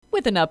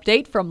With an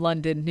update from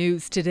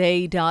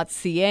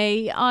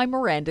LondonNewsToday.ca, I'm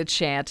Miranda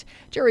Chant.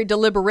 Jury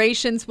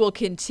deliberations will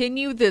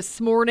continue this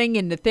morning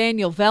in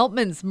Nathaniel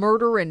Veltman's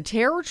murder and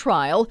terror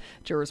trial.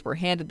 Jurors were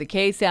handed the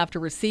case after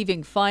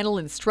receiving final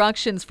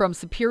instructions from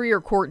Superior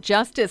Court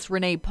Justice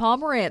Renee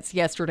Pomerantz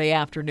yesterday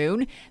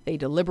afternoon. They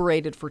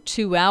deliberated for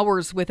 2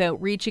 hours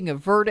without reaching a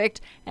verdict,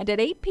 and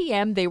at 8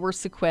 p.m. they were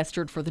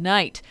sequestered for the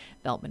night.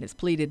 Veltman has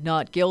pleaded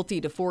not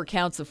guilty to 4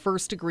 counts of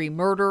first-degree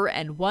murder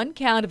and 1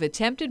 count of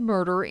attempted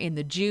murder in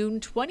the June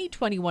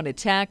 2021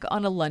 attack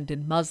on a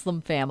London Muslim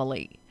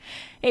family.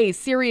 A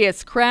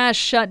serious crash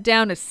shut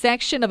down a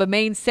section of a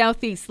main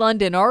southeast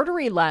London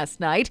artery last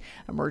night.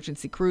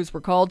 Emergency crews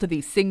were called to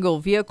the single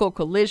vehicle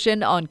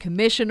collision on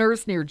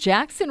Commissioners near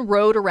Jackson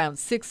Road around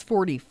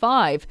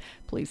 6:45.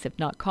 Police have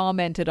not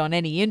commented on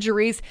any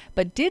injuries,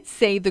 but did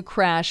say the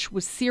crash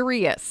was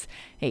serious.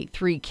 A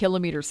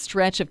 3-kilometer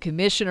stretch of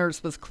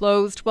Commissioners was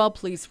closed while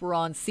police were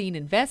on scene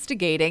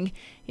investigating.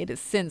 It has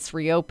since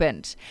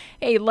reopened.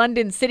 A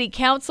London city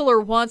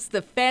councillor wants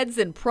the feds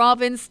and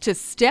province to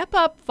step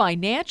up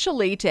financially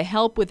to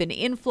help with an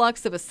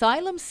influx of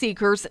asylum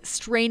seekers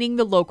straining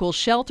the local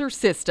shelter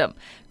system.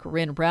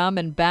 Corinne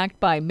Browman, backed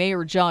by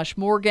Mayor Josh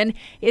Morgan,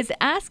 is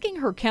asking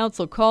her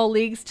council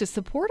colleagues to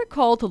support a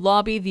call to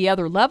lobby the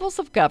other levels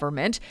of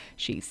government.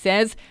 She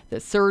says the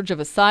surge of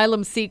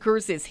asylum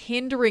seekers is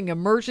hindering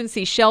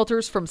emergency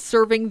shelters from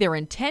serving their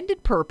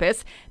intended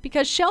purpose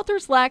because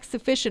shelters lack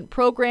sufficient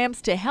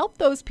programs to help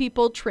those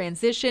people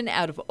transition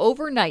out of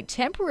overnight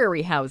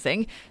temporary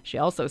housing. She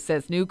also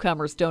says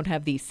newcomers don't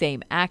have the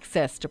same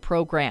access to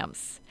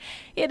programs.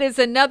 It is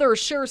another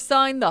sure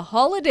sign the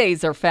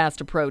holidays are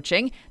fast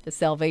approaching. The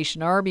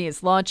Salvation Army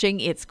is launching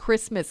its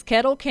Christmas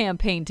Kettle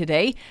campaign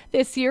today.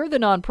 This year, the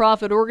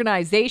nonprofit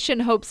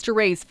organization hopes to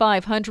raise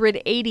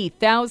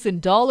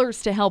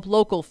 $580,000 to help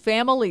local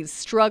families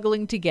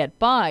struggling to get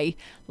by.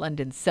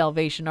 London's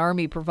Salvation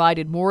Army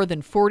provided more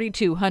than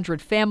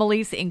 4,200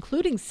 families,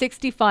 including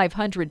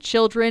 6,500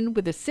 children,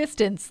 with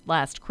assistance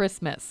last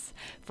Christmas.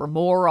 For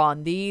more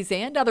on these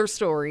and other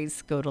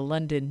stories, go to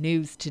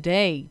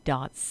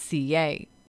londonnewstoday.ca.